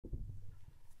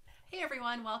Hey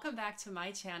everyone, welcome back to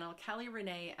my channel, Kelly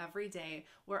Renee Everyday,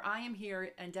 where I am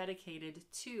here and dedicated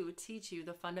to teach you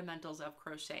the fundamentals of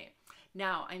crochet.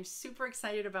 Now, I'm super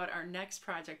excited about our next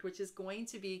project, which is going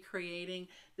to be creating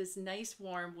this nice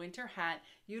warm winter hat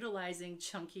utilizing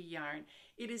chunky yarn.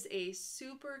 It is a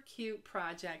super cute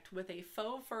project with a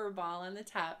faux fur ball on the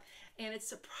top, and it's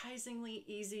surprisingly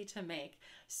easy to make.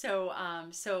 So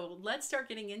let's start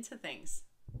getting into things.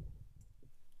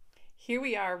 Here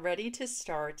we are ready to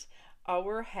start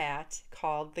our hat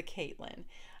called the Kaitlin.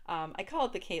 I call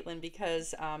it the Kaitlin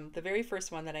because the very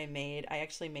first one that I made, I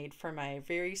actually made for my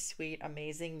very sweet,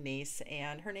 amazing niece,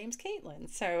 and her name's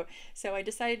Kaitlin. So I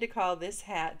decided to call this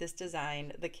hat, this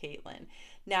design, the Kaitlin.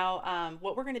 Now,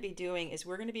 what we're going to be doing is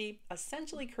we're going to be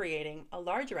essentially creating a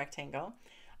large rectangle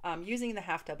using the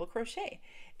half double crochet.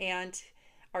 And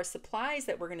our supplies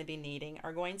that we're going to be needing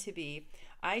are going to be,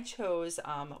 I chose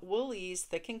Woolies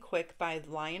Thick and Quick by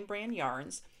Lion Brand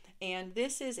Yarns, and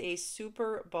this is a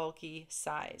super bulky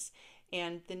size.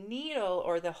 And the needle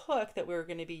or the hook that we're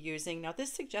going to be using, now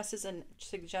this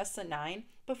suggests a 9,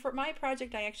 but for my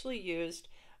project I actually used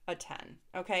a 10,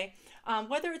 okay?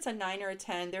 Whether it's a 9 or a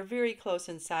 10, they're very close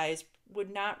in size,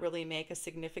 would not really make a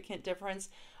significant difference.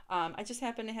 I just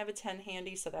happen to have a 10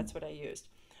 handy, so that's what I used.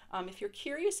 If you're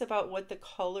curious about what the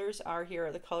colors are here,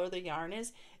 or the color of the yarn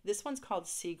is, this one's called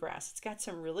Seagrass. It's got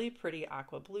some really pretty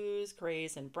aqua blues,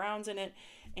 grays, and browns in it,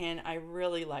 and I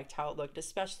really liked how it looked,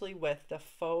 especially with the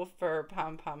faux fur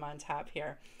pom-pom on top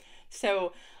here.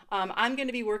 So I'm going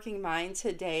to be working mine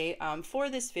today for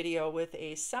this video with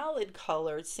a solid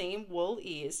colored, same wool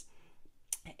ease.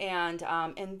 And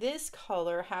this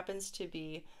color happens to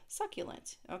be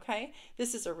succulent. Okay,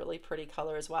 this is a really pretty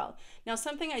color as well. Now,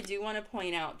 something I do want to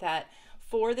point out that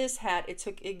for this hat, it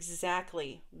took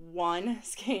exactly 1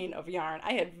 skein of yarn.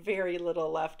 I had very little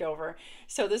left over,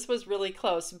 so this was really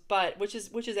close, but which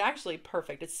is actually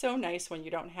perfect. It's so nice when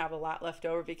you don't have a lot left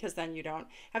over, because then you don't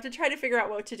have to try to figure out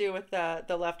what to do with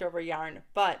the leftover yarn.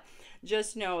 But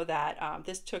just know that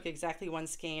this took exactly 1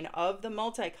 skein of the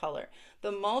multicolor.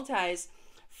 The multis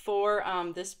for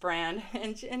this brand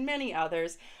and many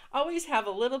others always have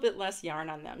a little bit less yarn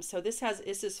on them. So this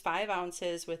is 5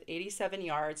 ounces with 87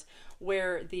 yards,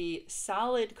 where the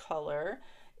solid color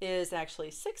is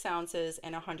actually 6 ounces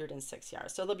and 106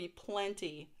 yards. So there'll be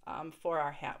plenty for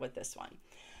our hat with this one.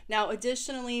 Now,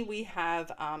 additionally, we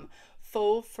have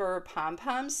faux fur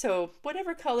pom-poms. So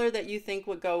whatever color that you think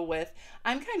would go with,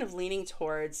 I'm kind of leaning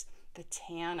towards the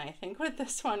tan, I think, with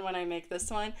this one when I make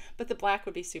this one, but the black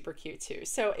would be super cute too.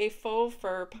 So a faux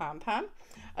fur pom-pom,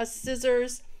 a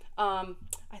scissors,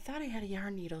 I thought I had a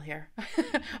yarn needle here.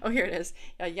 Oh, here it is.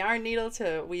 A yarn needle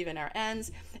to weave in our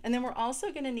ends. And then we're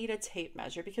also going to need a tape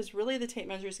measure, because really the tape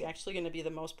measure is actually going to be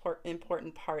the most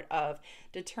important part of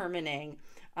determining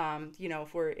you know,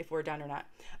 if we're done or not.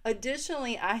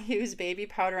 Additionally, I use baby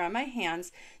powder on my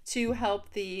hands to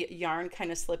help the yarn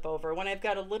kind of slip over. When I've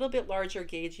got a little bit larger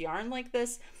gauge yarn like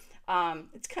this,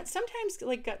 it's sometimes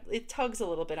like it tugs a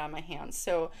little bit on my hands.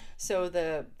 So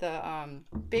the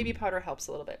baby powder helps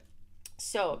a little bit.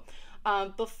 So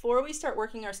before we start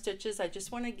working our stitches, I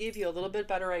just want to give you a little bit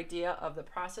better idea of the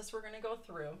process we're going to go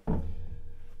through.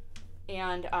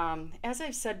 And as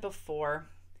I've said before,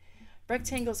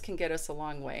 rectangles can get us a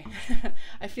long way.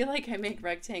 I feel like I make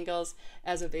rectangles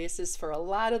as a basis for a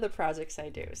lot of the projects I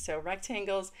do. So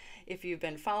rectangles, if you've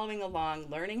been following along,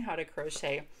 learning how to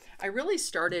crochet, I really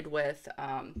started with,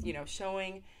 you know,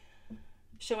 showing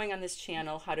on this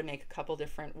channel how to make a couple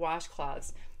different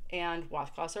washcloths. And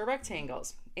washcloths are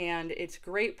rectangles, and it's a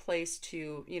great place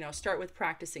to, you know, start with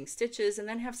practicing stitches and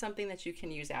then have something that you can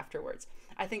use afterwards.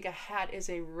 I think a hat is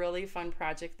a really fun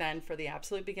project then for the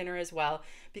absolute beginner as well,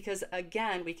 because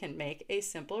again, we can make a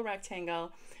simple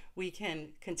rectangle. We can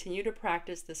continue to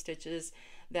practice the stitches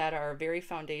that are very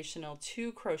foundational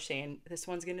to crocheting. This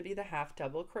one's going to be the half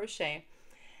double crochet,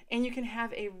 and you can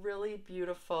have a really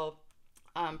beautiful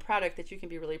product that you can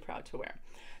be really proud to wear.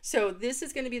 So this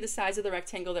is going to be the size of the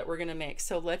rectangle that we're going to make.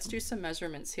 So let's do some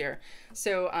measurements here.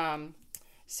 So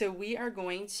we are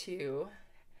going to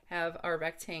have our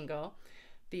rectangle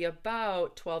be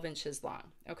about 12 inches long.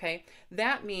 Okay,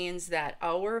 that means that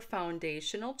our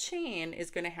foundational chain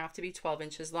is going to have to be 12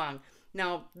 inches long.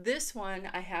 Now this one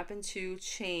I happen to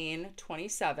chain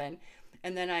 27,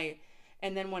 and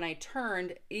then when I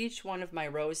turned, each one of my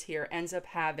rows here ends up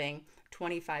having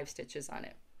 25 stitches on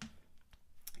it.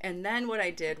 And then what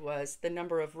I did was the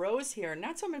number of rows here,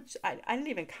 not so much, I didn't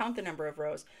even count the number of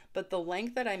rows, but the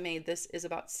length that I made this is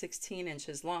about 16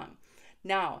 inches long.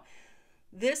 Now,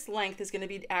 this length is going to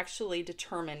be actually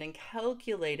determined and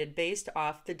calculated based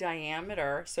off the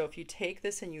diameter. So if you take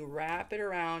this and you wrap it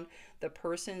around the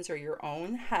person's or your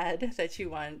own head that you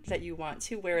want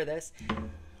to wear this,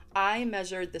 I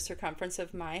measured the circumference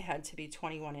of my head to be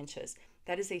 21 inches.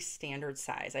 That is a standard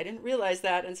size. I didn't realize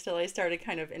that until I started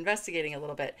kind of investigating a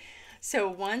little bit. So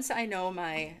once I know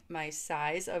my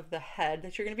size of the head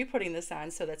that you're going to be putting this on,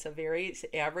 so that's a very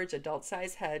average adult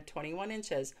size head, 21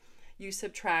 inches, you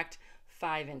subtract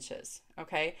 5 inches,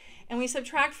 okay? And we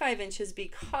subtract 5 inches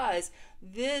because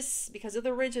of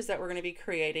the ridges that we're going to be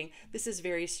creating, this is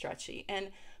very stretchy. And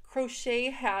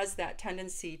crochet has that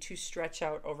tendency to stretch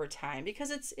out over time because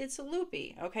it's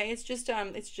loopy, okay? It's just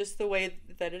the way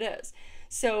that it is.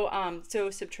 So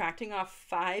so subtracting off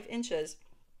 5 inches,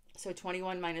 so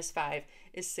 21 minus 5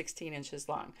 is 16 inches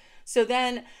long. So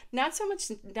then not so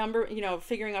much number,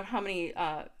 figuring out how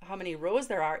many rows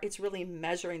there are, it's really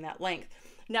measuring that length.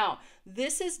 Now,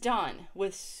 this is done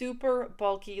with super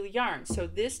bulky yarn. So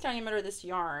this diameter, this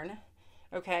yarn,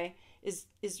 okay, is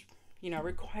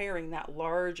requiring that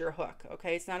larger hook,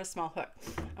 okay? It's not a small hook.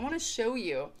 I want to show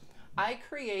you, I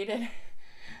created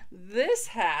this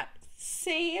hat,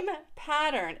 same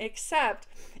pattern, except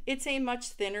it's a much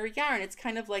thinner yarn. It's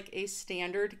kind of like a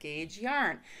standard gauge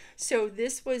yarn. So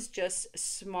this was just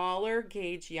smaller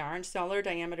gauge yarn, smaller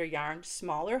diameter yarn,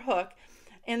 smaller hook.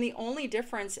 And the only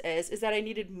difference is that I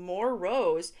needed more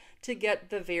rows to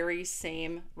get the very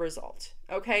same result,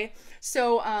 okay?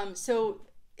 So, so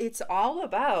it's all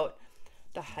about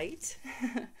the height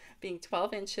being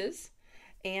 12 inches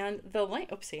and the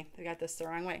length, oopsie, I got this the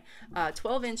wrong way,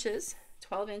 12 inches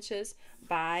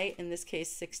by, in this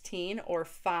case, 16 or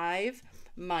 5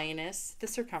 minus the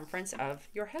circumference of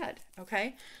your head,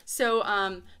 okay?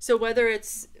 So so whether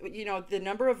it's, the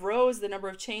number of rows, the number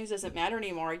of chains doesn't matter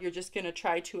anymore. You're just going to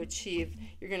try to achieve,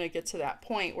 you're going to get to that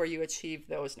point where you achieve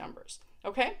those numbers,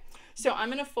 okay? So I'm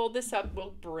going to fold this up.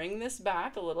 We'll bring this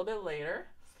back a little bit later.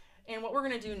 And what we're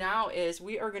going to do now is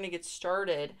we are going to get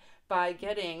started by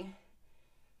getting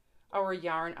our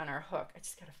yarn on our hook. I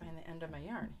just got to find the end of my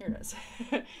yarn. Here it is.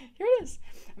 Here it is.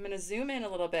 I'm going to zoom in a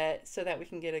little bit so that we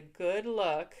can get a good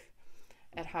look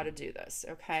at how to do this,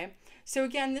 okay? So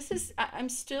again, I'm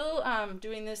still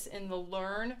doing this in the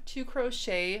Learn to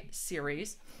Crochet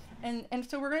series. And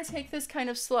so we're going to take this kind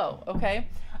of slow, okay?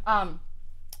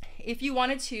 If you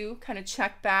wanted to kind of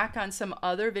check back on some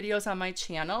other videos on my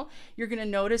channel, you're going to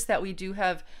notice that we do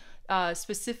have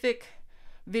specific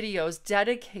videos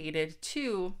dedicated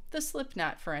to the slip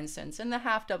knot, for instance, and the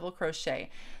half double crochet.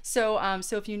 So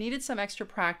so if you needed some extra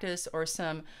practice or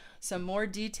some more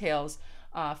details,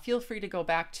 feel free to go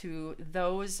back to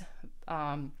those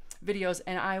videos,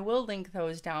 and I will link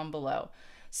those down below.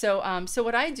 So so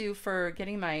what I do for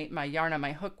getting my yarn on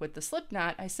my hook with the slip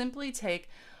knot, I simply take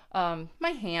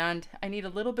my hand, I need a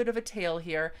little bit of a tail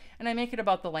here, and I make it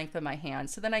about the length of my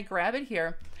hand. So then I grab it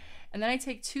here, and then I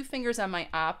take 2 fingers on my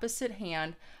opposite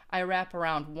hand, I wrap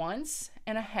around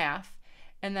 1.5,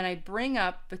 and then I bring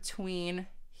up between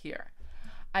here.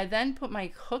 I then put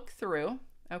my hook through,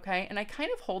 okay, and I kind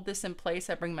of hold this in place.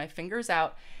 I bring my fingers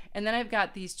out, and then I've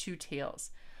got these 2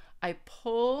 tails. I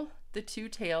pull the 2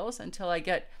 tails until I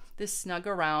get this snug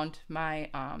around my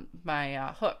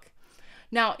hook.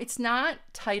 Now, it's not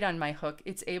tight on my hook.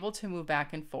 It's able to move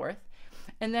back and forth.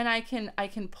 And then I can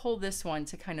pull this one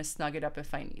to kind of snug it up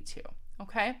if I need to,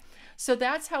 okay? So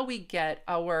that's how we get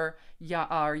our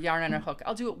yarn on our hook.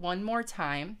 I'll do it one more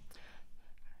time.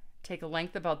 Take a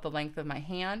length about the length of my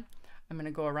hand. I'm gonna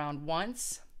go around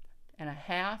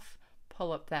 1.5,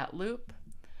 pull up that loop,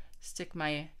 stick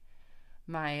my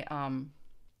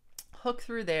hook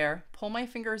through there, pull my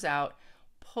fingers out,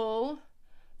 pull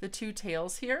the 2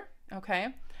 tails here, okay?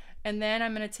 And then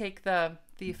I'm gonna take the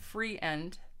free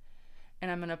end and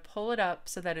I'm gonna pull it up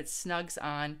so that it snugs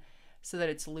on, so that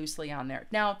it's loosely on there.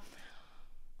 Now,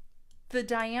 the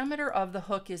diameter of the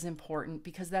hook is important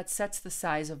because that sets the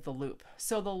size of the loop.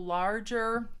 So the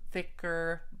larger,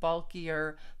 thicker,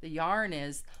 bulkier the yarn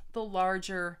is, the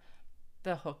larger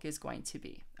the hook is going to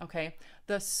be, okay?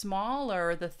 The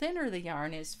smaller, the thinner the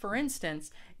yarn is, for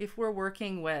instance, if we're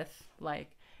working with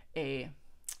like a,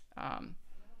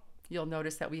 you'll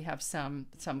notice that we have some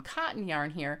cotton yarn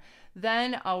here,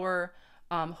 then our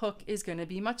hook is going to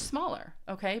be much smaller,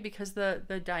 okay? Because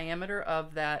the diameter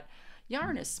of that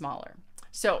yarn is smaller.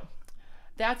 So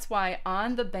that's why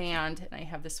on the band, and I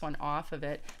have this one off of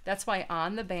it, that's why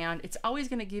on the band, it's always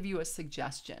going to give you a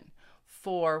suggestion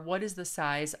for what is the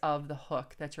size of the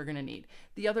hook that you're going to need.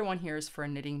 The other one here is for a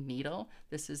knitting needle.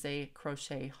 This is a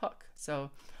crochet hook.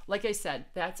 So like I said,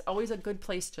 that's always a good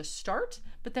place to start,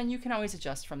 but then you can always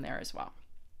adjust from there as well.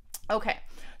 Okay,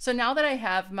 so now that I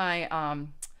have my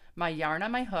my yarn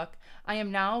on my hook, I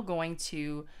am now going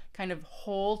to kind of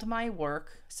hold my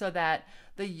work so that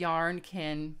the yarn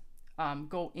can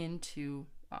go into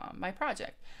my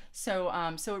project. So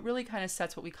so it really kind of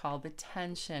sets what we call the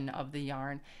tension of the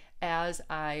yarn as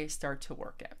I start to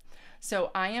work it. So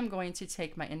I am going to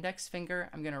take my index finger,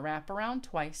 I'm going to wrap around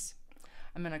twice.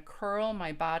 I'm going to curl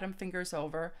my bottom fingers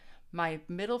over. My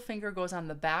middle finger goes on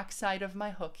the back side of my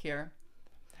hook here,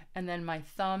 and then my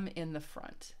thumb in the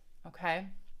front, okay?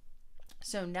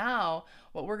 So now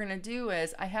what we're gonna do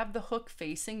is I have the hook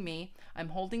facing me. I'm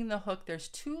holding the hook. There's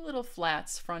two little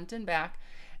flats, front and back,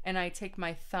 and I take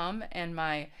my thumb and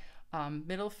my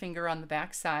middle finger on the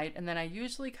back side, and then I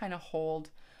usually kind of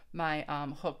hold my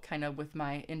hook kind of with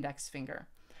my index finger.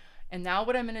 And now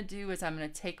what I'm gonna do is I'm gonna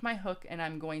take my hook and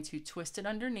I'm going to twist it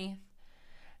underneath,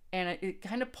 and it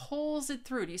kind of pulls it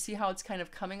through. Do you see how it's kind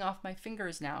of coming off my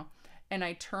fingers now? And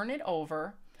I turn it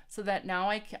over so that now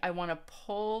I want to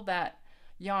pull that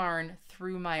yarn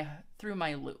through my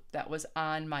loop that was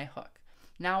on my hook.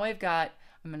 Now I'm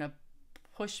going to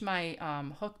push my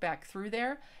hook back through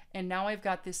there, and now I've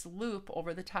got this loop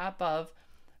over the top of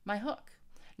my hook.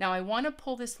 Now I want to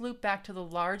pull this loop back to the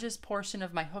largest portion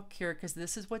of my hook here, because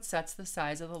this is what sets the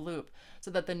size of the loop, so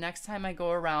that the next time I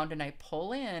go around and I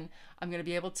pull in, I'm going to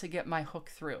be able to get my hook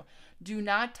through. Do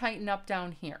not tighten up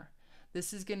down here.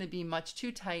 This is going to be much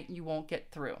too tight and you won't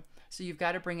get through. So you've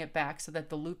got to bring it back so that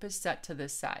the loop is set to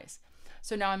this size.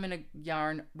 So now I'm going to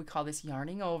yarn, we call this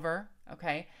yarning over,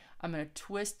 okay? I'm going to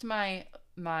twist my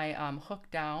hook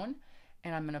down,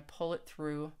 and I'm going to pull it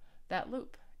through that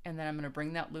loop. And then I'm going to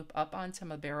bring that loop up onto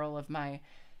the barrel of my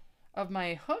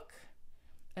hook,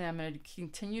 and I'm going to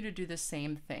continue to do the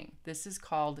same thing. This is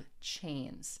called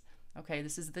chains, okay?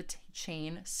 This is the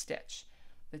chain stitch,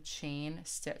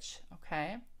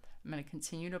 okay? I'm going to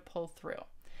continue to pull through.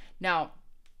 Now,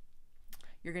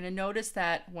 you're going to notice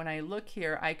that when I look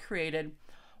here, I created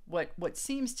what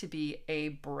seems to be a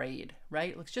braid,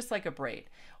 right? It looks just like a braid,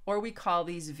 or we call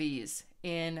these V's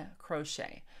in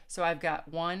crochet. So I've got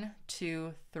 1,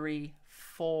 2, 3,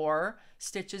 4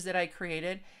 stitches that I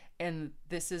created, and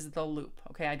this is the loop,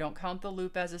 okay? I don't count the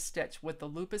loop as a stitch. What the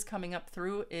loop is coming up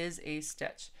through is a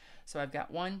stitch. So I've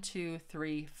got 1, 2,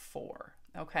 3, 4.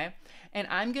 Okay, and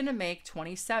I'm going to make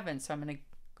 27. So I'm going to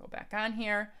go back on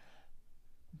here,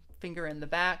 finger in the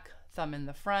back, thumb in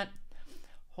the front,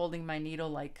 holding my needle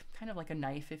like kind of like a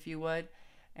knife, if you would,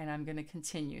 and I'm going to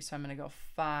continue. So I'm going to go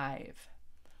 5,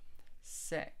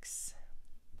 6,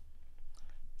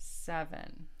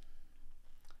 7,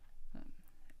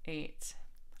 8.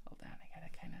 Hold on, I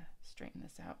got to kind of straighten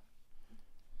this out.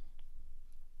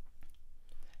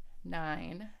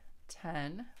 9,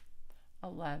 10,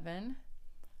 11,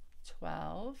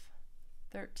 12,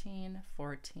 13,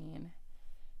 14,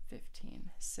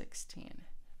 15, 16,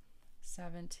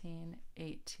 17,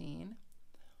 18,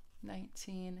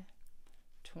 19,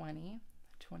 20,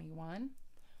 21,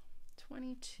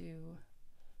 22,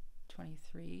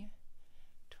 23,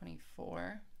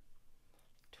 24,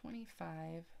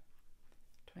 25,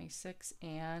 26,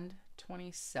 and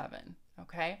 27.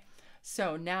 Okay,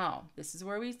 so now this is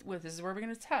where we're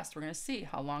going to test. We're going to see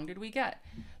how long did we get.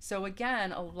 So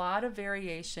again, a lot of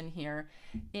variation here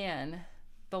in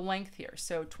the length here.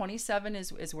 So 27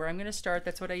 is where I'm going to start.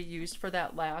 That's what I used for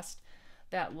that last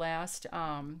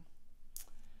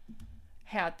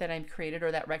hat that I created,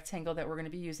 or that rectangle that we're going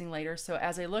to be using later. So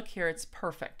as I look here, it's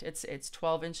perfect. It's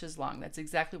 12 inches long. That's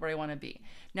exactly where I want to be.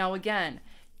 Now again,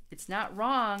 it's not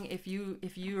wrong if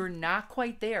you're not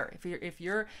quite there. If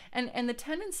you're and the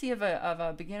tendency of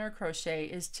a beginner crochet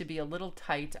is to be a little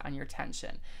tight on your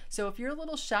tension. So if you're a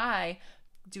little shy,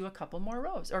 do a couple more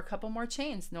rows or a couple more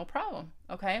chains, no problem.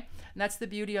 Okay, and that's the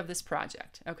beauty of this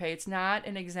project. Okay, it's not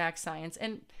an exact science,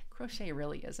 and crochet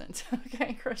really isn't.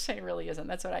 Okay, crochet really isn't.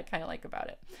 That's what I kind of like about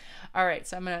it. All right,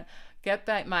 so I'm gonna get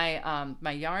back my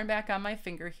my yarn back on my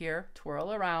finger here,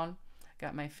 twirl around.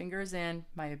 Got my fingers in,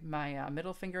 my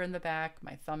middle finger in the back,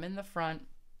 my thumb in the front.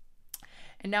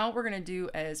 And now what we're going to do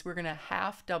is we're going to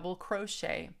half double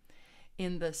crochet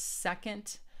in the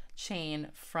second chain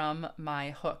from my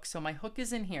hook. So my hook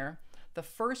is in here. The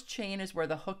first chain is where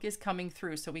the hook is coming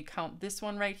through. So we count this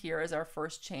one right here as our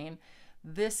first chain.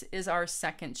 This is our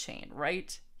second chain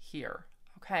right here.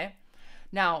 Okay.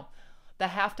 Now the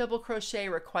half double crochet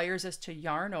requires us to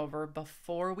yarn over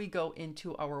before we go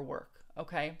into our work.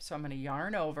 Okay, so I'm going to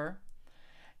yarn over,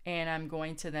 and I'm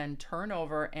going to then turn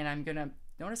over, and I'm going to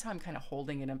notice how I'm kind of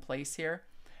holding it in place here,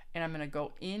 and I'm going to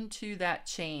go into that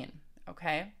chain.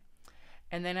 Okay,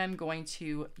 and then I'm going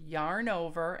to yarn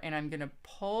over, and I'm going to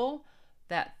pull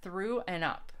that through and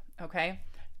up. Okay,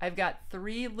 I've got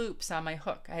 3 loops on my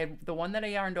hook. I had the one that I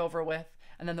yarned over with,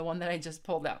 and then the one that I just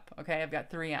pulled up. Okay, I've got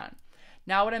 3 on.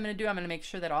 Now what I'm going to do, I'm going to make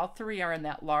sure that all 3 are in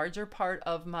that larger part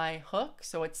of my hook,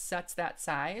 so it sets that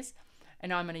size.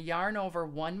 And now I'm going to yarn over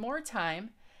one more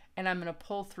time, and I'm going to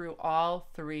pull through all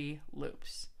 3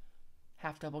 loops.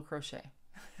 Half double crochet.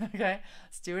 Okay,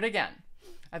 let's do it again.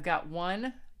 I've got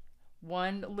one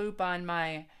loop on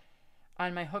my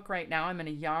hook right now. I'm going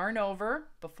to yarn over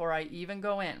before I even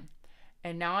go in.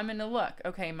 And now I'm going to look.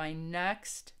 Okay, my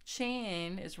next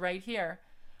chain is right here.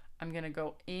 I'm going to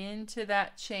go into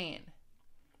that chain.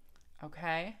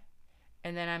 Okay,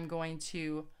 and then I'm going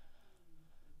to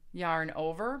yarn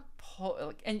over,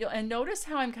 pull, and notice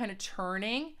how I'm kind of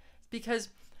turning, because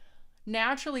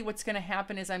naturally what's going to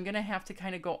happen is I'm going to have to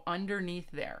kind of go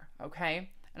underneath there. Okay,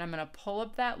 and I'm going to pull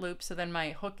up that loop, so then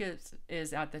my hook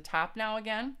is at the top now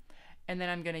again, and then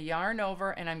I'm going to yarn over,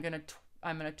 and I'm going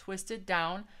to twist it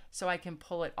down so I can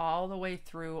pull it all the way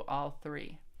through all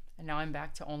 3. And now I'm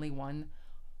back to only one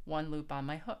loop on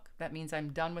my hook. That means I'm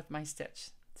done with my stitch.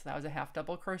 So that was a half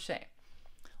double crochet.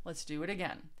 Let's do it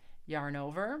again. Yarn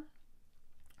over,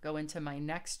 go into my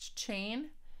next chain,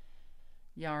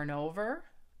 yarn over,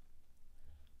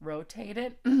 rotate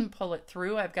it, pull it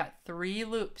through. I've got 3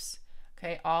 loops.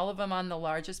 Okay, all of them on the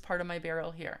largest part of my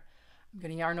barrel here. I'm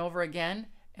going to yarn over again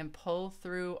and pull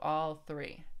through all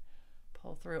 3.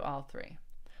 Pull through all 3.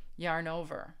 Yarn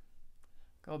over,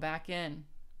 go back in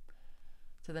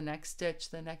to the next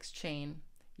stitch, the next chain,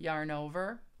 yarn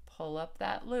over, pull up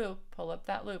that loop, pull up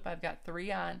that loop. I've got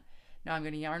 3 on. Now I'm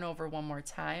going to yarn over one more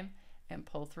time and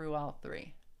pull through all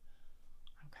 3.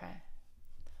 Okay,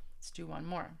 let's do one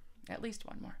more, at least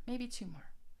one more, maybe 2 more.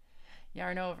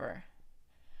 Yarn over,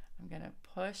 I'm going to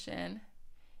push in,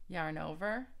 yarn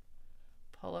over,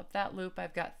 pull up that loop.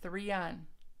 I've got 3 on.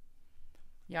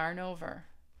 Yarn over,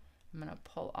 I'm going to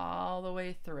pull all the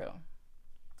way through.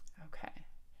 Okay,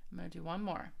 I'm going to do one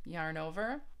more. Yarn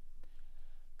over,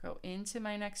 go into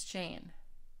my next chain.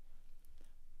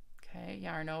 Okay,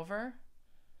 yarn over,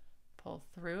 pull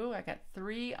through. I got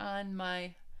 3 on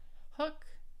my hook,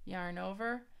 yarn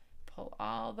over, pull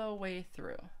all the way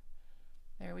through.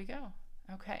 There we go.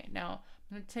 Okay, now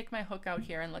I'm going to take my hook out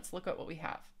here and let's look at what we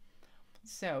have.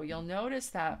 So you'll notice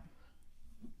that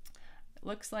it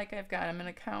looks like I'm going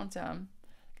to count them.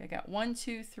 I got 1,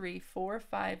 2, 3, 4,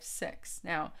 5, 6.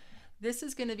 Now this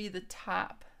is going to be the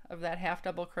top of that half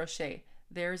double crochet.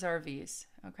 There's our V's.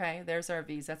 Okay, there's our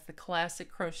V's. That's the classic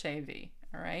crochet V.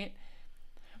 All right,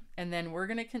 and then we're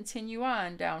going to continue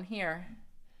on down here.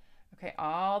 Okay,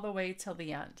 all the way till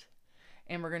the end,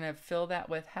 and we're going to fill that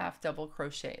with half double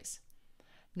crochets.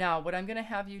 Now what I'm going to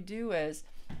have you do is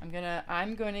I'm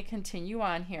going to continue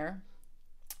on here,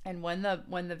 and when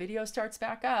the video starts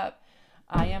back up,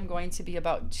 I am going to be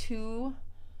about 2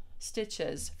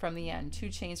 stitches from the end, 2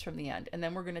 chains from the end, and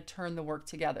then we're going to turn the work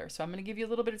together. So I'm going to give you a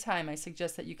little bit of time. I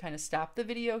suggest that you kind of stop the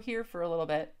video here for a little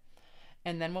bit,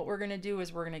 and then what we're going to do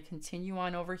is we're going to continue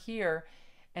on over here,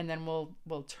 and then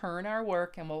we'll turn our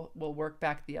work and we'll work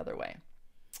back the other way.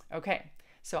 Okay,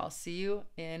 so I'll see you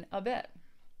in a bit.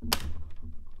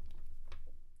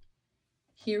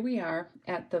 Here we are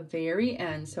at the very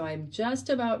end, so I'm just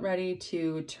about ready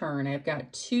to turn. I've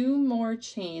got 2 more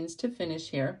chains to finish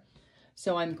here,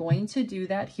 so I'm going to do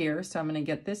that here. So I'm going to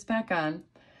get this back on,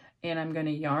 and I'm going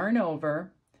to yarn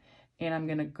over, and I'm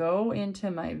going to go into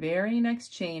my very next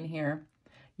chain here,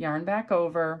 yarn back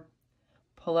over,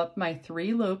 pull up my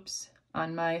 3 loops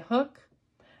on my hook,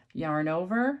 yarn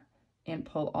over, and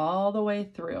pull all the way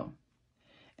through.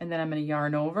 And then I'm going to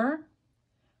yarn over,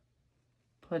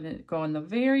 go in the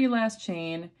very last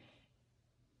chain,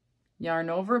 yarn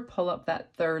over, pull up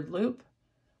that 3rd loop,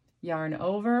 yarn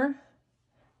over,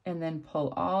 and then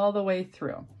pull all the way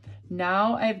through.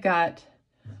 Now I've got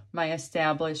my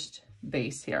established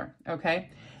base here, okay?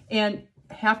 And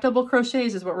half double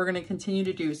crochets is what we're going to continue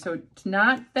to do. So it's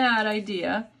not bad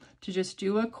idea to just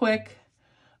do a quick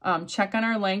check on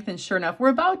our length, and sure enough, we're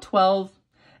about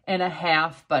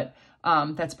 12.5, but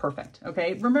that's perfect.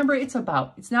 Okay, remember, it's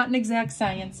not an exact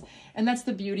science, and that's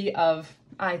the beauty of,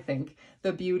 I think,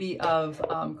 the beauty of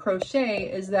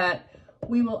crochet is that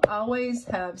we will always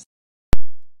have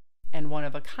and one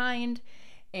of a kind,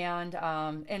 and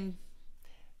then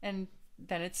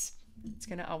it's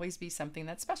going to always be something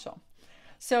that's special.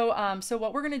 So so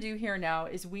what we're going to do here now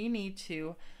is we need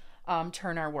to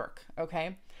turn our work.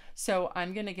 Okay, so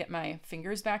I'm going to get my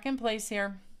fingers back in place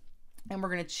here, and we're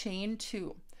going to chain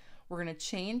 2. We're going to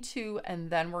chain 2, and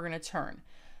then we're going to turn.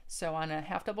 So on a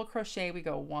half double crochet, we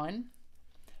go 1,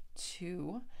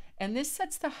 2, and this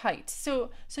sets the height.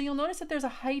 So you'll notice that there's a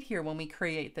height here when we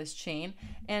create this chain,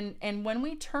 and when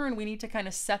we turn, we need to kind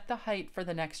of set the height for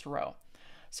the next row.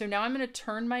 So now I'm going to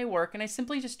turn my work, and I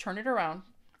simply just turn it around,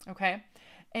 okay?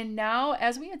 And now,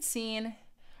 as we had seen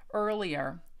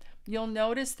earlier, you'll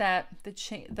notice that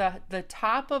the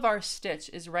top of our stitch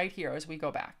is right here as we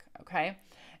go back, okay?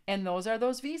 And those are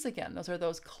those V's again. Those are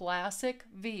those classic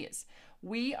V's.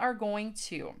 We are going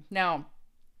to, now,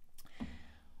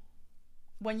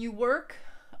 when you work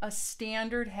a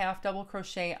standard half double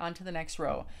crochet onto the next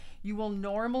row, you will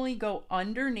normally go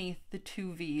underneath the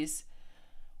 2 V's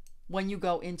when you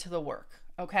go into the work,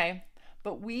 okay?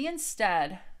 But we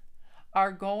instead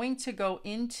are going to go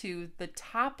into the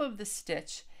top of the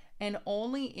stitch and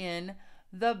only in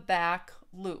the back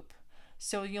loop.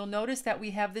 So you'll notice that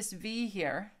we have this V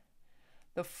here.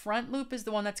 The front loop is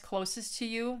the one that's closest to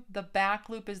you. The back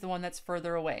loop is the one that's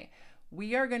further away.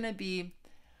 We are going to be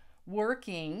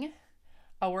working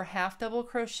our half double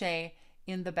crochet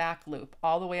in the back loop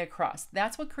all the way across.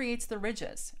 That's what creates the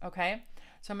ridges, okay?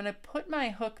 So I'm going to put my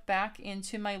hook back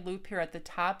into my loop here at the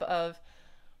top of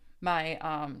my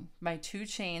my 2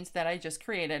 chains that I just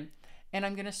created, and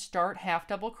I'm going to start half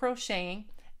double crocheting,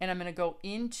 and I'm going to go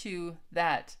into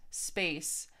that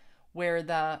space where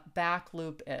the back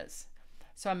loop is.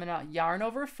 So I'm going to yarn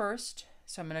over first.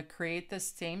 So I'm going to create the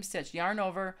same stitch, yarn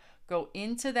over, go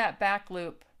into that back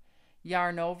loop,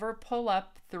 yarn over, pull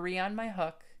up, 3 on my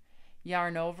hook,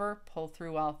 yarn over, pull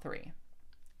through all 3.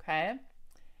 Okay?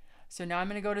 So now I'm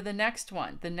going to go to the next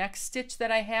one. The next stitch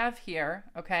that I have here,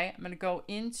 okay, I'm going to go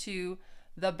into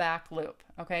the back loop.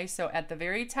 Okay, so at the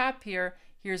very top here,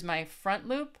 here's my front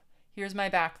loop, here's my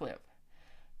back loop.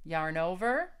 Yarn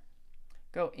over,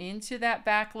 go into that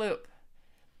back loop.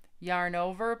 Yarn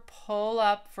over, pull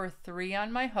up for 3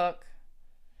 on my hook.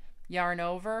 Yarn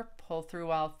over, pull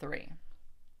through all 3.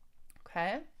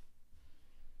 Okay?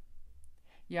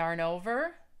 Yarn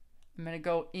over, I'm going to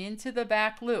go into the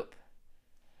back loop.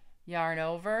 Yarn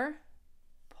over,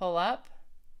 pull up,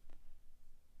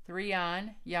 3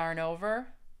 on, yarn over,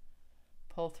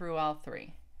 pull through all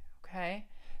 3. Okay?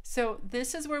 So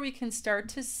this is where we can start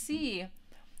to see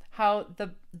how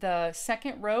the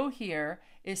second row here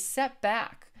is set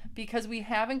back because we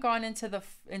haven't gone into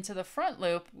the front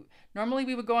loop. Normally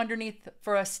we would go underneath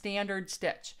for a standard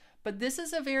stitch, but this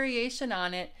is a variation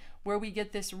on it where we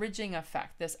get this ridging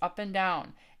effect, this up and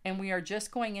down, and we are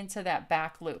just going into that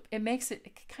back loop. It makes it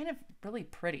kind of really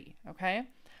pretty, okay?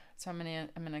 So I'm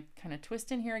gonna kind of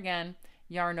twist in here again,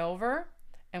 yarn over,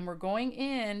 and we're going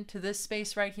into this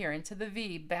space right here, into the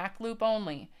V, back loop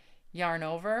only. Yarn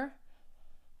over,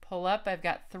 pull up, I've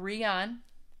got 3 on,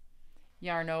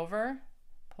 yarn over,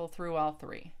 pull through all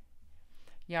 3.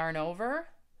 Yarn over,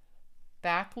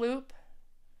 back loop,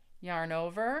 yarn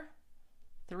over,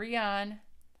 3 on,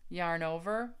 yarn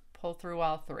over, pull through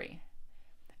all 3.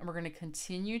 And we're going to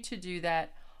continue to do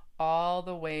that all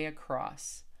the way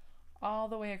across. All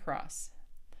the way across.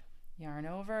 Yarn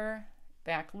over,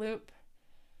 back loop,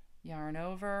 yarn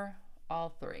over,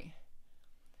 all 3.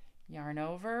 Yarn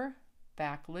over,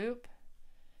 back loop,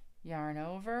 yarn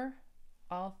over,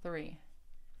 all 3.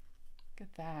 Look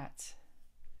at that.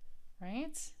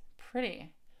 Right?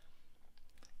 Pretty.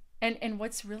 And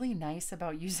what's really nice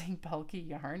about using bulky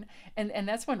yarn, and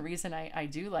that's one reason I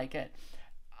do like it,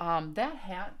 that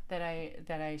hat that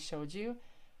I showed you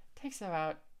takes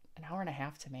about an hour and a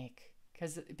half to make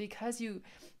because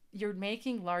you're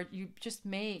making you just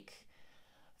make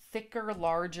thicker,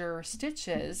 larger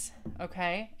stitches,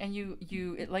 okay? And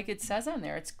like it says on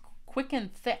there, it's quick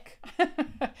and thick.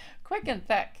 Quick and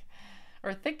thick,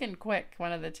 or thick and quick,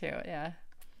 one of the two. Yeah.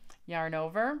 Yarn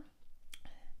over.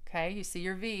 Okay, you see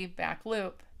your V, back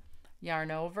loop, yarn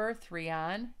over, 3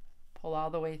 on, pull all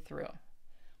the way through.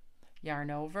 Yarn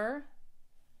over,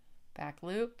 back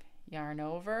loop, yarn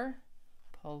over,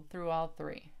 pull through all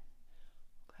 3.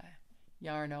 Okay,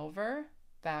 yarn over,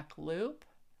 back loop,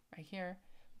 right here,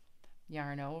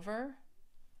 yarn over,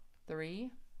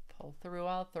 3, pull through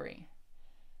all 3.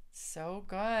 So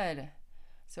good.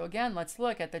 So again, let's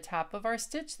look at the top of our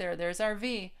stitch there. There's our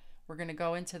V. We're going to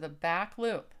go into the back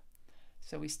loop.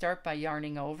 So we start by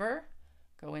yarning over,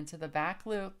 go into the back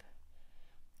loop,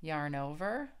 yarn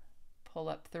over, pull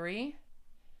up 3,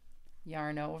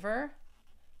 yarn over,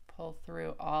 pull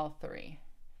through all 3.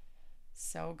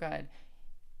 So good.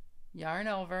 Yarn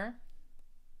over,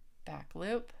 back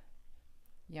loop,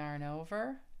 yarn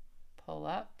over, pull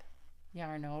up,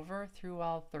 yarn over through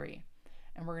all 3.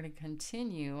 And we're going to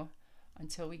continue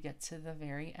until we get to the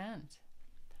very end.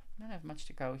 I don't have much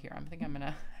to go here. I think I'm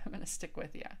gonna stick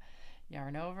with you.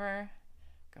 Yarn over,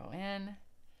 go in,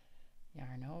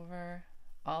 yarn over,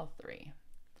 all 3.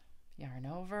 yarn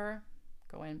over,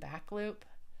 go in back loop,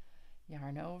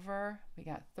 yarn over, we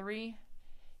got 3,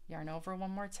 yarn over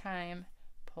one more time,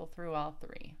 pull through all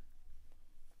 3.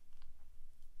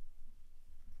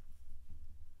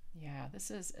 Yeah, this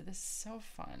is so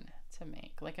fun to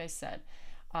make. Like I said,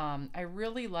 I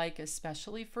really like,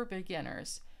 especially for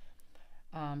beginners,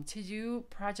 to do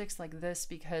projects like this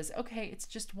because, okay, it's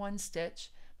just one stitch,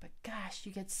 but gosh,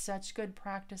 you get such good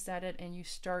practice at it and you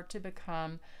start to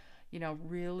become, you know,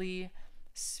 really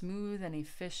smooth and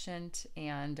efficient,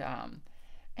 and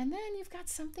then you've got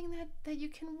something that you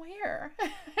can wear.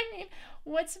 I mean,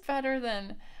 what's better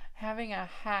than having a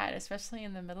hat, especially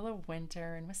in the middle of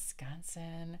winter in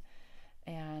Wisconsin?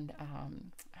 And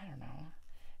I don't know,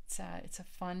 it's a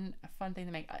fun thing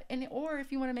to make, and or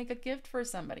if you want to make a gift for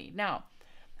somebody. Now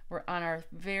we're on our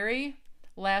very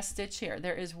last stitch here.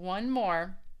 There is one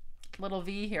more little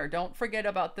V here. Don't forget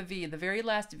about the V. The very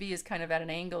last V is kind of at an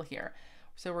angle here,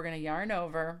 so we're going to yarn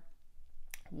over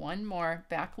one more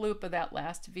back loop of that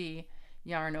last V,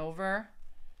 yarn over,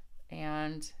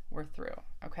 and we're through.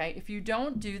 Okay, if you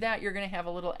don't do that, you're going to have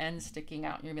a little end sticking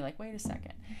out. You're going to be like, wait a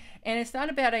second. And it's not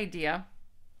a bad idea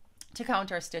to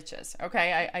count our stitches.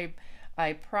 Okay,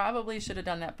 I probably should have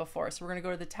done that before. So we're going to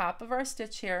go to the top of our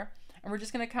stitch here, and we're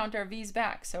just going to count our V's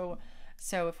back. So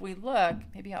if we look,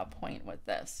 maybe I'll point with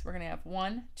this. We're going to have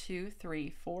 1, 2, 3,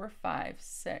 4, 5,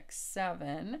 6,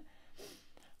 7,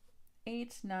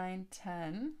 8, 9,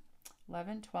 10,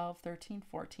 11, 12, 13,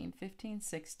 14, 15,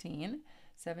 16,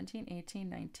 17, 18,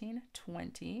 19,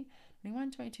 20,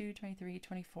 21, 22, 23,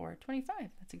 24, 25.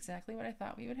 That's exactly what I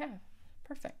thought we would have.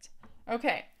 Perfect.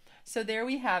 Okay, so there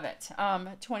we have it.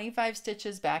 25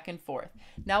 stitches back and forth.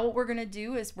 Now what we're going to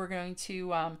do is we're going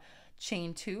to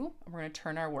chain 2, and we're going to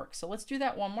turn our work. So let's do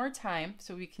that one more time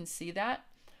so we can see that.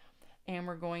 And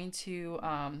we're going to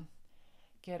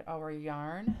get our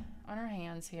yarn on our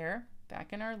hands here,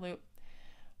 back in our loop.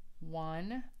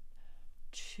 1,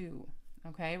 2.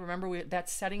 Okay, remember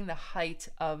that's setting the height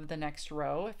of the next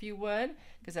row, if you would,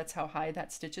 because that's how high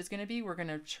that stitch is going to be. We're going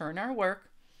to turn our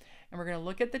work, and we're going to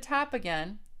look at the top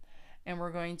again, and we're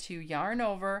going to yarn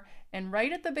over, and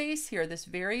right at the base here, this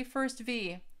very first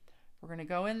V, we're going to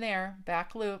go in there,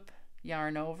 back loop,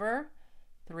 yarn over,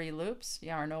 3 loops,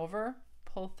 yarn over,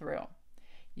 pull through,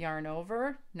 yarn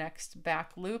over, next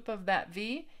back loop of that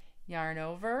V, yarn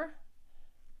over,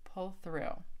 pull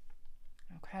through.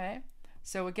 Okay,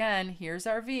 so again, here's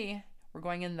our V. We're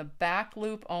going in the back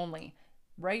loop only.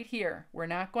 Right here, we're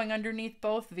not going underneath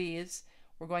both V's.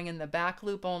 We're going in the back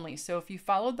loop only. So if you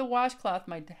followed the washcloth,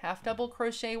 my half double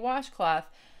crochet washcloth,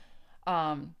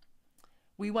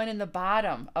 we went in the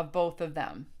bottom of both of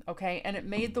them, okay? And it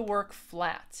made the work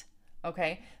flat,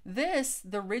 okay?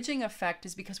 The ridging effect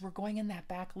is because we're going in that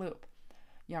back loop.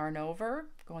 Yarn over,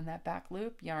 go in that back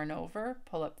loop, yarn over,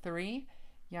 pull up 3,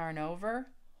 yarn over,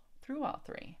 through all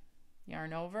 3.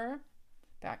 Yarn over,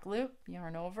 back loop,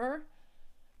 yarn over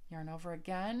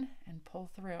again, and pull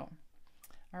through.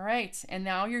 All right, and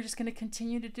now you're just going to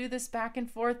continue to do this back and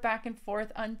forth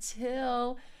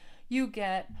until you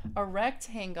get a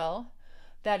rectangle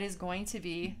that is going to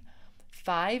be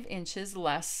 5 inches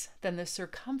less than the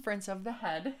circumference of the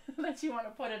head that you want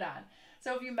to put it on.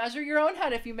 So if you measure your own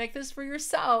head, if you make this for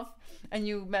yourself and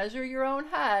you measure your own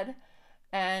head,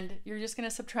 and you're just going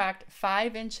to subtract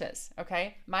 5 inches,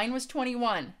 okay? Mine was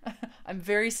 21. I'm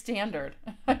very standard,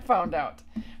 I found out.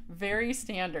 Very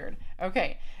standard.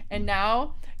 Okay, and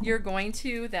now you're going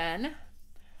to then,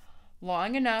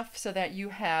 long enough so that you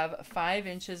have 5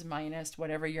 inches minus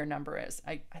whatever your number is.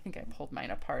 I think I pulled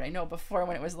mine apart. I know before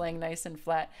when it was laying nice and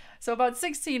flat. So about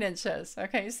 16 inches,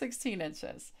 okay? 16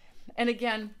 inches. And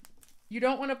again, you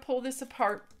don't want to pull this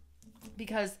apart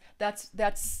because that's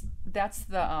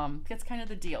kind of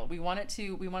the deal. We want it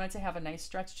to have a nice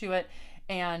stretch to it,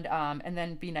 and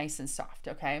then be nice and soft,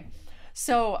 okay?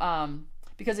 So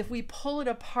because if we pull it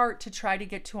apart to try to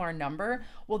get to our number,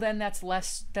 well then that's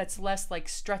less like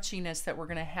stretchiness that we're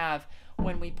going to have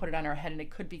when we put it on our head, and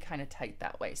it could be kind of tight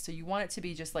that way. So you want it to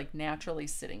be just like naturally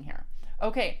sitting here.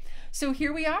 Okay, so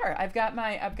here we are. I've got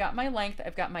my length,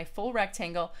 I've got my full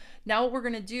rectangle. Now what we're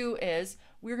going to do is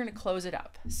we're going to close it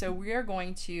up. So we are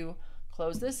going to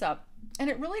close this up, and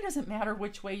it really doesn't matter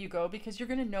which way you go because you're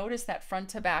going to notice that front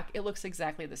to back, it looks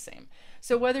exactly the same.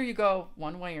 So whether you go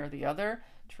one way or the other,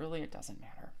 truly it doesn't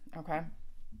matter, okay?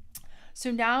 So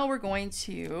now we're going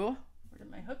to, where did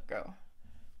my hook go?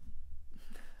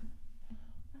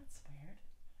 That's weird.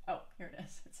 Oh, here it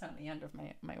is. It's on the end of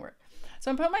my work. So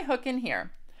I'm putting my hook in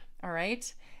here, all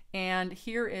right? And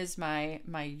here is my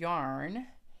yarn,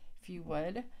 if you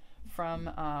would,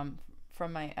 from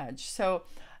my edge. So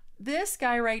this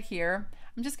guy right here,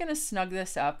 I'm just gonna snug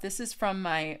this up. This is from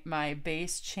my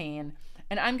base chain,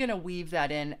 and I'm gonna weave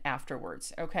that in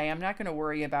afterwards, okay? I'm not gonna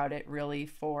worry about it really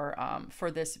for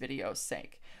this video's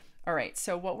sake. All right,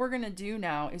 so what we're gonna do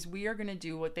now is we are gonna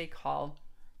do what they call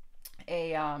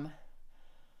a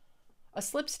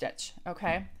slip stitch,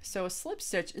 okay? So a slip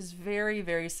stitch is very,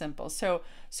 very simple. So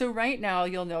right now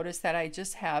you'll notice that I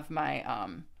just have my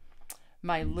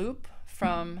my loop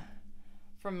from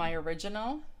my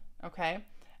original, okay?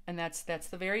 And that's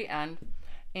the very end.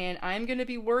 And I'm gonna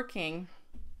be working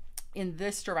in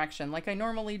this direction like I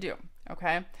normally do,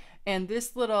 okay? And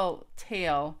this little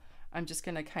tail, I'm just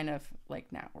gonna kind of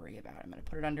like not worry about it. I'm gonna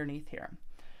put it underneath here.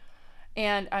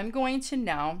 And I'm going to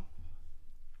now,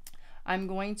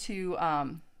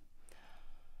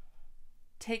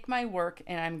 take my work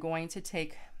and I'm going to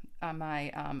take I'm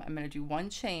going to do one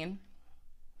chain,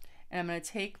 and I'm going to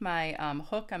take my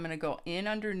hook, I'm going to go in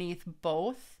underneath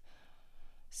both.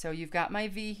 So you've got my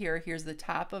V here, here's the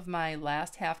top of my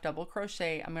last half double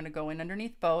crochet. I'm going to go in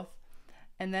underneath both,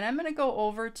 and then I'm going to go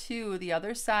over to the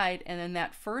other side, and then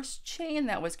that first chain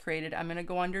that was created, I'm going to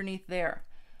go underneath there.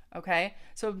 Okay,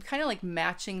 so I'm kind of like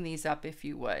matching these up, if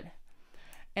you would.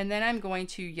 And then I'm going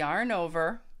to yarn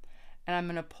over, and I'm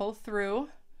going to pull through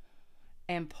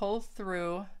and pull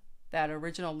through that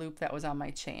original loop that was on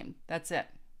my chain. That's it.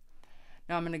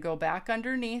 Now I'm going to go back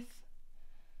underneath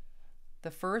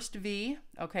the first V,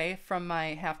 okay, from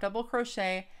my half double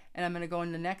crochet, and I'm going to go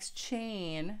in the next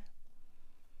chain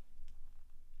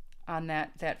on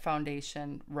that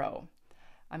foundation row.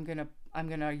 I'm going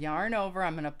to yarn over,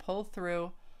 I'm going to pull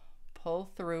through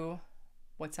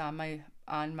what's on my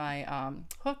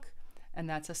hook, and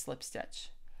that's a slip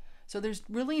stitch. So there's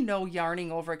really no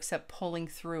yarning over except pulling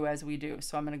through as we do.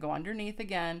 So I'm going to go underneath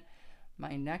again,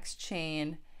 my next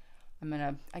chain.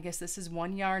 I guess this is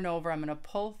one yarn over. I'm going to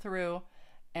pull through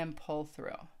and pull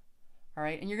through. All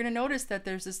right, and you're going to notice that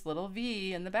there's this little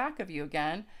V in the back of you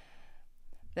again.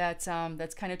 That's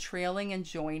kind of trailing and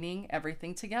joining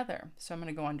everything together. So I'm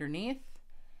going to go underneath.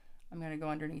 I'm going to go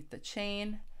underneath the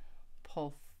chain,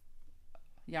 pull,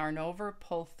 yarn over,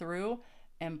 pull through,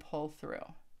 and pull through.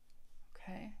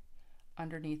 Okay,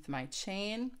 underneath my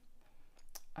chain,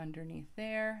 underneath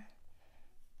there,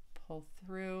 pull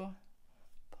through,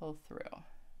 pull through.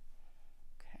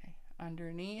 Okay,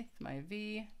 underneath my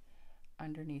V,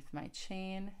 underneath my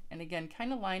chain, and again,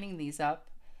 kind of lining these up.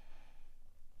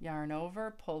 Yarn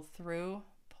over, pull through,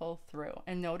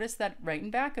 and notice that right in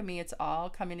back of me, it's all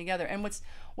coming together. And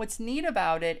what's neat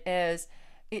about it is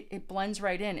it blends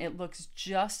right in. It looks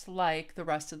just like the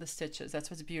rest of the stitches. That's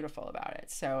what's beautiful about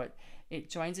it. So it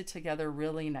joins it together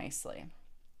really nicely.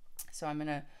 So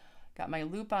got my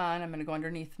loop on, I'm gonna go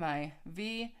underneath my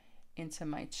V, into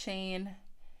my chain,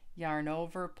 yarn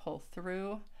over, pull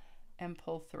through, and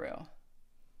pull through.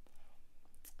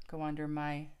 Go under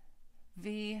my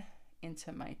V,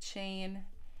 into my chain,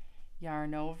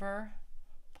 yarn over,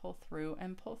 pull through,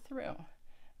 and pull through.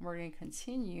 And we're going to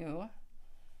continue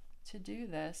to do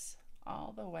this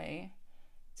all the way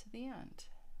to the end.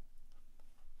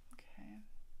 Okay.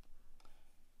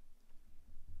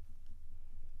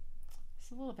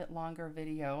 It's a little bit longer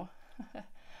video,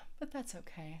 but that's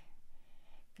okay,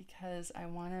 because I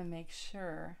want to make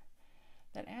sure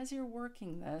that as you're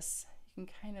working this, you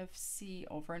can kind of see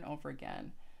over and over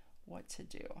again what to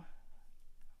do.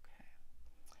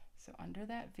 So under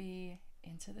that V,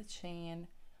 into the chain,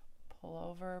 pull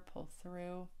over, pull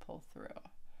through, pull through.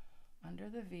 Under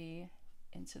the V,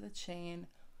 into the chain,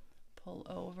 pull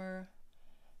over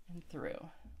and through.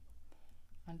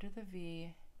 Under the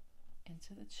V,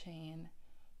 into the chain,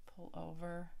 pull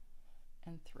over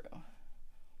and through.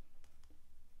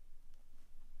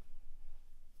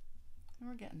 And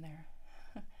we're getting there,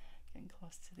 getting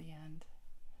close to the end.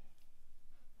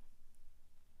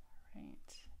 All right.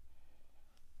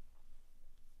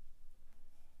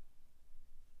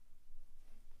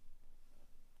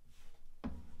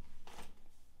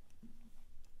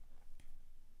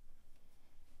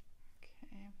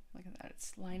 Look at that,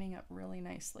 it's lining up really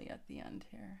nicely at the end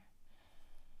here.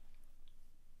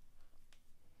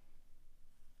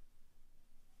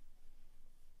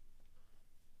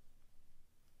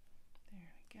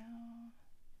 There we go.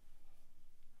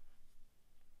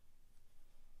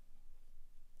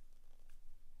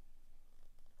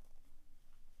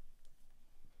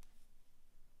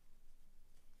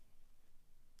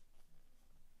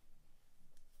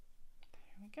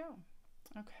 There we go.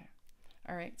 Okay.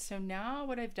 All right, so now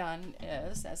what I've done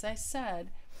is, as I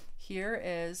said, here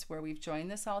is where we've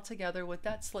joined this all together with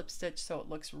that slip stitch, so it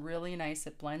looks really nice,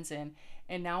 it blends in.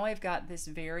 And now I've got this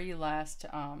very last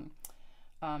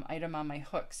item on my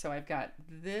hook. So I've got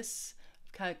this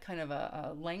kind of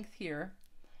a length here.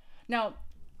 Now,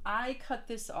 I cut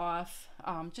this off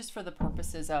just for the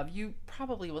purposes of, you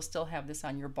probably will still have this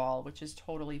on your ball, which is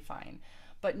totally fine.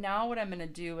 But now what I'm going to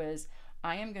do is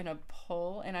I am going to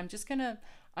pull, and I'm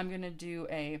going to do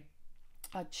a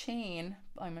chain.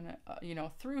 I'm going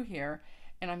to, through here,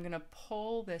 and I'm going to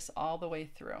pull this all the way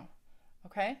through.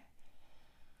 Okay.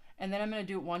 And then I'm going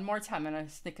to do it one more time. I'm going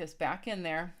to stick this back in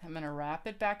there. I'm going to wrap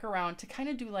it back around to kind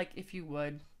of do like, if you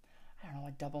would, I don't know,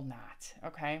 a double knot.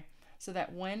 Okay. So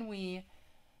that when we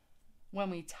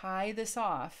tie this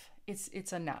off,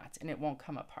 it's a knot and it won't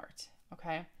come apart.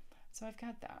 Okay. So I've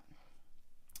got that.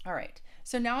 All right.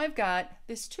 So now I've got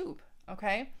this tube.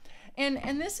 Okay.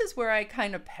 And this is where I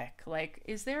kind of pick, like,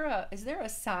 is there a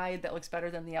side that looks better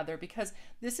than the other? Because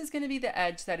this is going to be the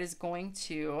edge that is going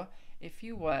to, if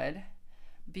you would,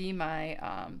 be my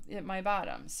my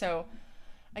bottom. So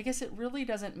I guess it really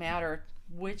doesn't matter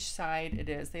which side it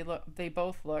is. They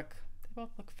both look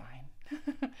fine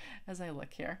as I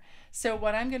look here. So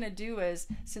what I'm going to do is,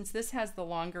 since this has the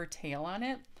longer tail on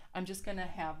it, I'm just going to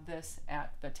have this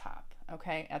at the top.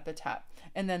 Okay, at the top,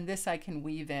 and then this I can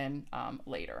weave in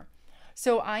later.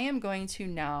 So I am going to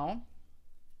now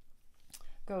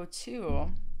go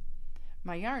to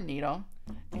my yarn needle,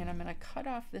 and I'm going to cut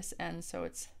off this end so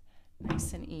it's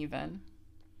nice and even,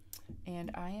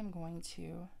 and I am going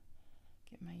to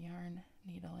get my yarn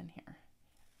needle in here.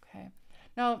 Okay,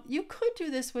 now you could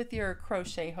do this with your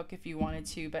crochet hook if you wanted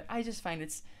to, but I just find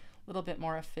it's a little bit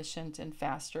more efficient and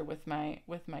faster with my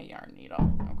yarn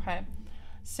needle. Okay,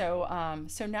 so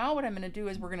so now what I'm going to do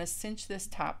is we're going to cinch this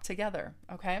top together.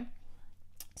 Okay,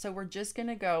 so we're just going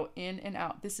to go in and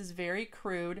out. This is very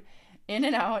crude, in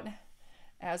and out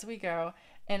as we go.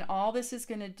 And all this is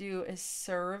going to do is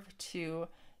serve to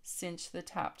cinch the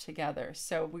top together.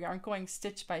 So we aren't going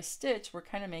stitch by stitch. We're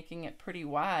kind of making it pretty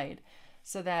wide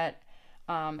so that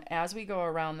as we go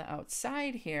around the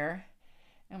outside here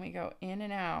and we go in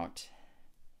and out,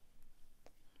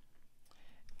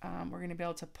 we're going to be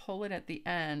able to pull it at the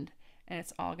end and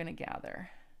it's all going to gather.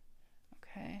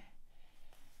 Okay.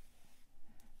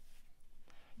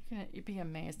 You'd be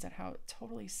amazed at how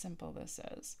totally simple this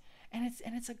is. And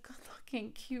it's a good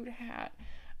looking, cute hat.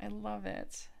 I love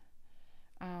it.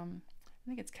 I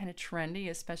think it's kind of trendy,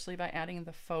 especially by adding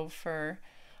the faux fur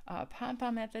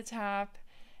pom-pom at the top.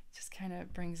 It just kind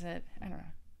of brings it, I don't know,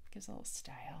 gives a little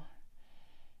style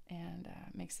and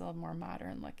makes it a little more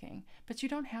modern looking. But you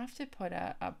don't have to put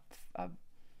a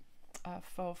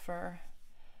faux fur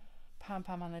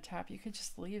pom-pom on the top. You could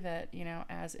just leave it,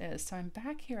 as is. So I'm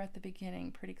back here at the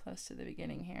beginning, pretty close to the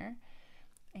beginning here.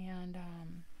 And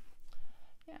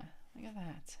yeah, look at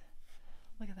that.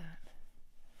 Look at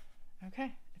that.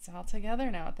 Okay, it's all together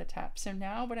now at the top. So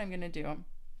now what I'm going to do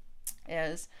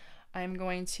is I'm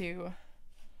going to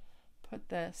put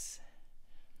this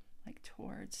like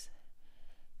towards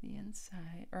the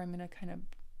inside, or I'm going to kind of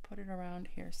put it around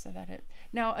here so that it,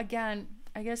 now again,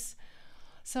 I guess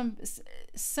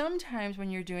sometimes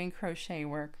when you're doing crochet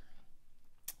work,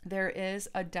 there is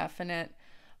a definite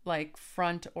like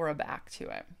front or a back to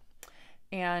it.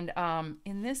 And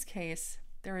in this case,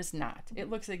 there is not. It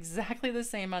looks exactly the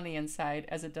same on the inside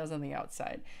as it does on the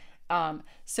outside.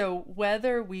 So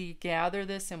whether we gather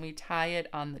this and we tie it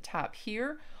on the top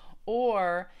here,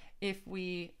 or if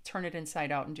we turn it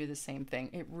inside out and do the same thing,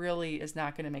 it really is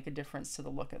not going to make a difference to the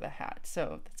look of the hat.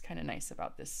 So that's kind of nice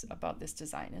about this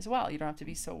design as well. You don't have to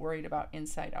be so worried about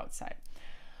inside outside.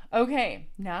 Okay,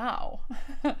 now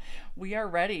we are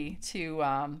ready to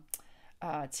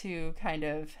kind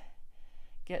of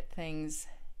get things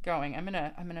going. I'm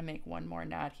gonna make one more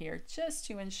knot here just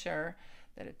to ensure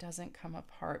that it doesn't come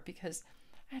apart, because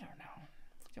I don't know,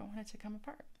 I don't want it to come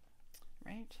apart,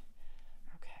 right?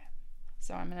 Okay,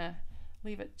 so I'm gonna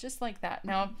leave it just like that.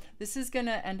 Now this is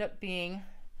gonna end up being,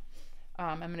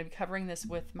 I'm gonna be covering this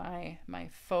with my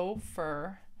faux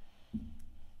fur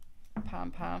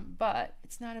pom-pom, but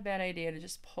it's not a bad idea to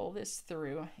just pull this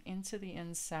through into the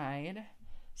inside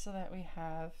so that we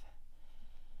have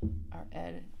our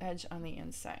edge on the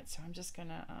inside. So I'm just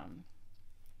gonna kind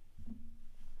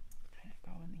of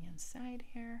go on the inside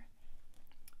here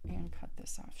and cut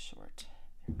this off short.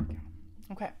 There we go.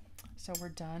 Okay, so we're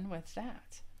done with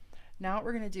that. Now what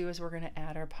we're going to do is we're going to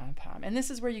add our pom-pom, and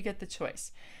this is where you get the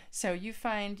choice. So you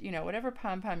find, whatever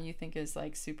pom-pom you think is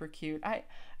like super cute. I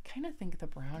kind of think the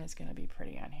brown is going to be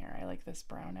pretty on here. I like this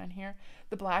brown on here.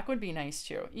 The black would be nice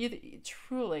too.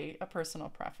 Truly a personal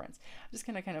preference. I'm just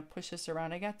going to kind of push this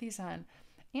around. I got these on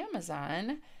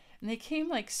Amazon and they came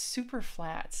like super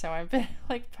flat. So I've been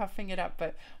like puffing it up,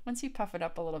 but once you puff it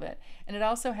up a little bit, and it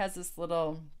also has this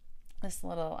little this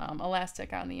little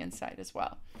elastic on the inside as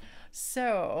well.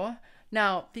 So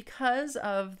now, because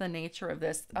of the nature of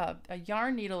this, a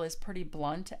yarn needle is pretty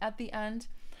blunt at the end.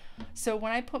 So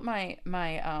when I put my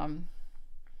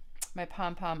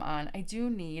pom-pom on, I do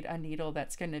need a needle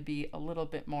that's going to be a little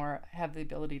bit more, have the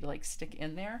ability to like stick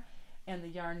in there, and the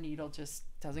yarn needle just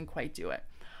doesn't quite do it.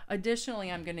 Additionally,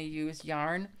 I'm going to use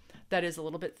yarn that is a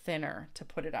little bit thinner to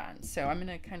put it on. So I'm going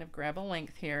to kind of grab a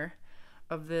length here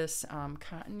of this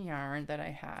cotton yarn that I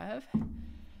have,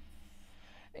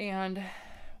 and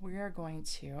we are going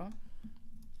to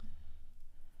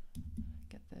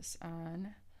get this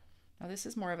on. Now this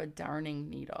is more of a darning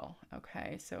needle,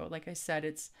 okay? So like I said,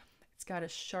 it's got a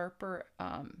sharper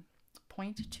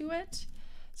point to it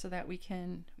so that we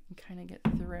can kind of get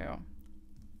through.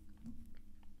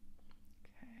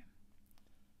 Okay,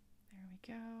 there we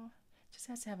go. Just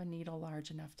has to have a needle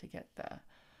large enough to get the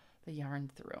yarn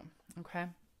through, okay?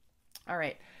 All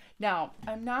right, now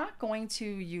I'm not going to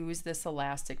use this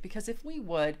elastic because if we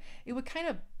would, it would kind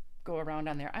of go around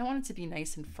on there. I want it to be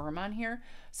nice and firm on here.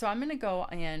 So I'm going to go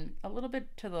in a little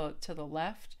bit to the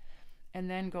left and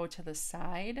then go to the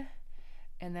side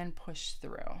and then push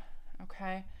through,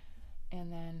 okay?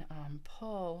 And then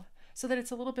pull so that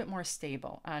it's a little bit more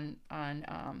stable on the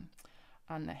hat.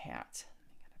 I'm gonna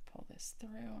pull this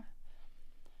through.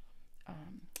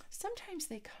 Sometimes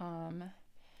they come,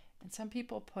 and some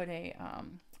people put a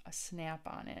snap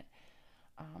on it,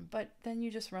 but then you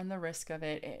just run the risk of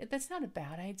it. That's not a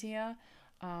bad idea.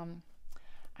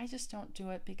 I just don't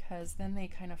do it because then they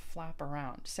kind of flop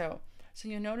around. So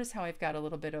you notice how I've got a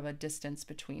little bit of a distance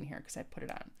between here because I put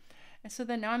it on. And so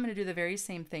then now I'm going to do the very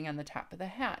same thing on the top of the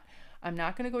hat. I'm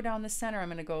not going to go down the center. I'm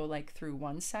going to go like through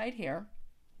one side here.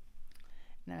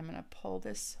 And I'm going to pull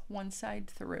this one side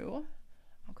through.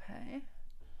 Okay.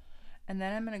 And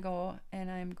then I'm going to go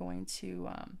and I'm going to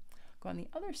go on the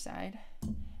other side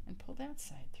and pull that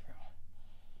side through.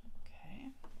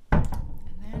 Okay.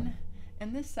 And then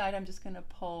in this side, I'm just going to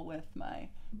pull with my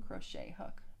crochet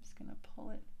hook. I'm just going to pull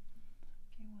it,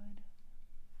 if you would,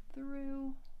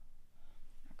 through.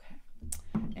 Okay.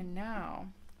 And now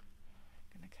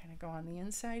I'm going to kind of go on the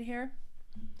inside here.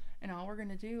 And all we're going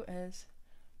to do is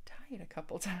tie it a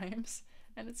couple times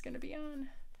and it's going to be on.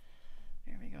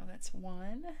 There we go. That's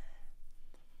 1,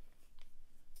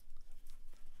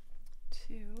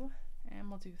 2, and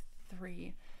we'll do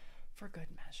 3 for good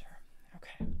measure.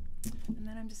 Okay. And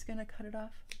then I'm just going to cut it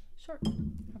off short.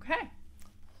 Okay.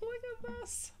 Look at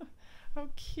this. How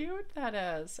cute that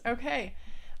is. Okay.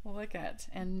 Look at.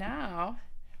 And now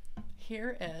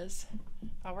here is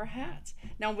our hat.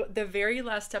 Now the very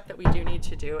last step that we do need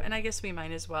to do, and I guess we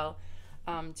might as well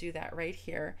do that right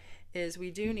here, is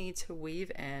we do need to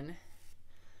weave in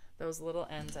those little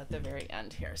ends at the very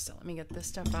end here. So let me get this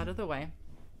stuff out of the way.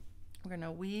 We're going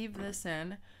to weave this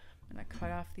in. I'm going to cut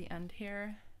off the end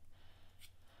here.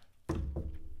 So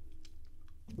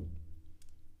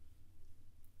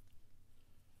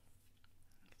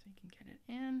you can get it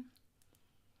in.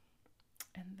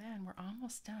 And then we're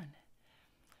almost done.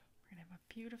 We're going to have a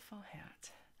beautiful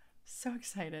hat. So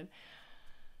excited.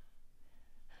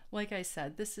 Like I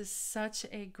said, this is such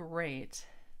a great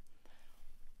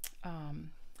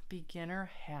beginner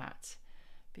hat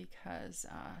because,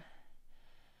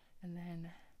 and then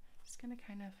just going to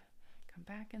kind of come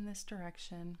back in this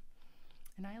direction.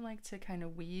 And I like to kind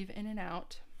of weave in and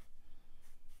out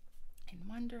in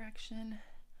one direction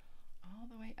all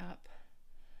the way up.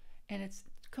 And it's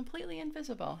completely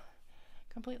invisible,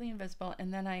 completely invisible.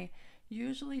 And then I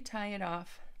usually tie it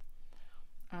off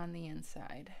on the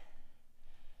inside.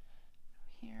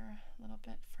 Here a little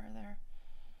bit further.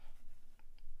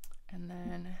 And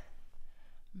then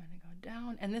I'm going to go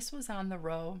down. And this was on the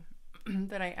row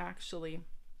that I actually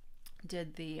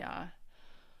did the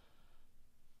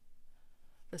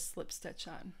slip stitch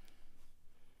on.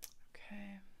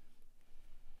 Okay.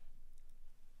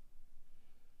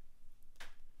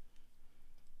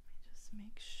 Just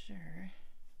make sure.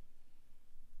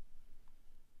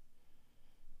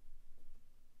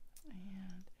 And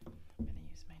I'm going to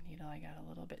use my needle. I got a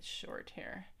little bit short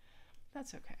here.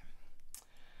 That's okay.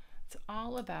 It's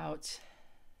all about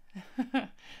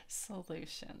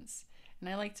solutions. And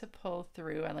I like to pull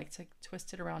through. I like to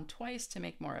twist it around twice to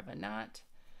make more of a knot.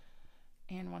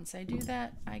 And once I do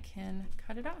that, I can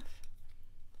cut it off.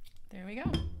 There we go.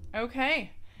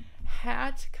 Okay,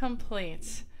 hat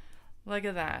complete. Look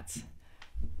at that.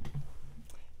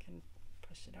 Can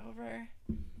push it over.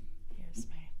 Here's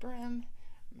my brim.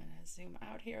 I'm gonna zoom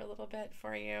out here a little bit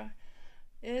for you.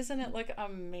 Isn't it look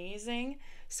amazing?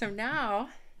 So now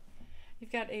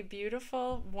you've got a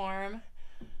beautiful, warm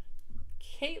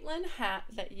Kaitlin hat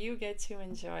that you get to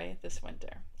enjoy this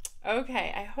winter.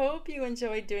 Okay, I hope you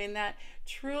enjoyed doing that.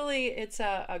 Truly, it's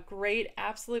a great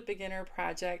absolute beginner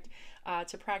project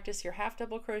to practice your half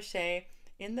double crochet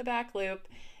in the back loop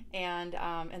and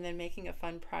then making a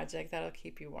fun project that'll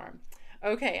keep you warm.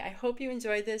 Okay, I hope you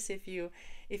enjoyed this. If you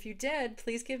did,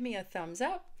 please give me a thumbs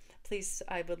up. Please,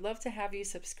 I would love to have you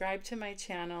subscribe to my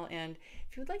channel, and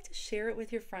if you would like to share it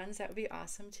with your friends, that would be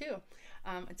awesome too.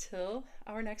 Until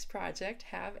our next project,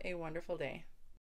 have a wonderful day.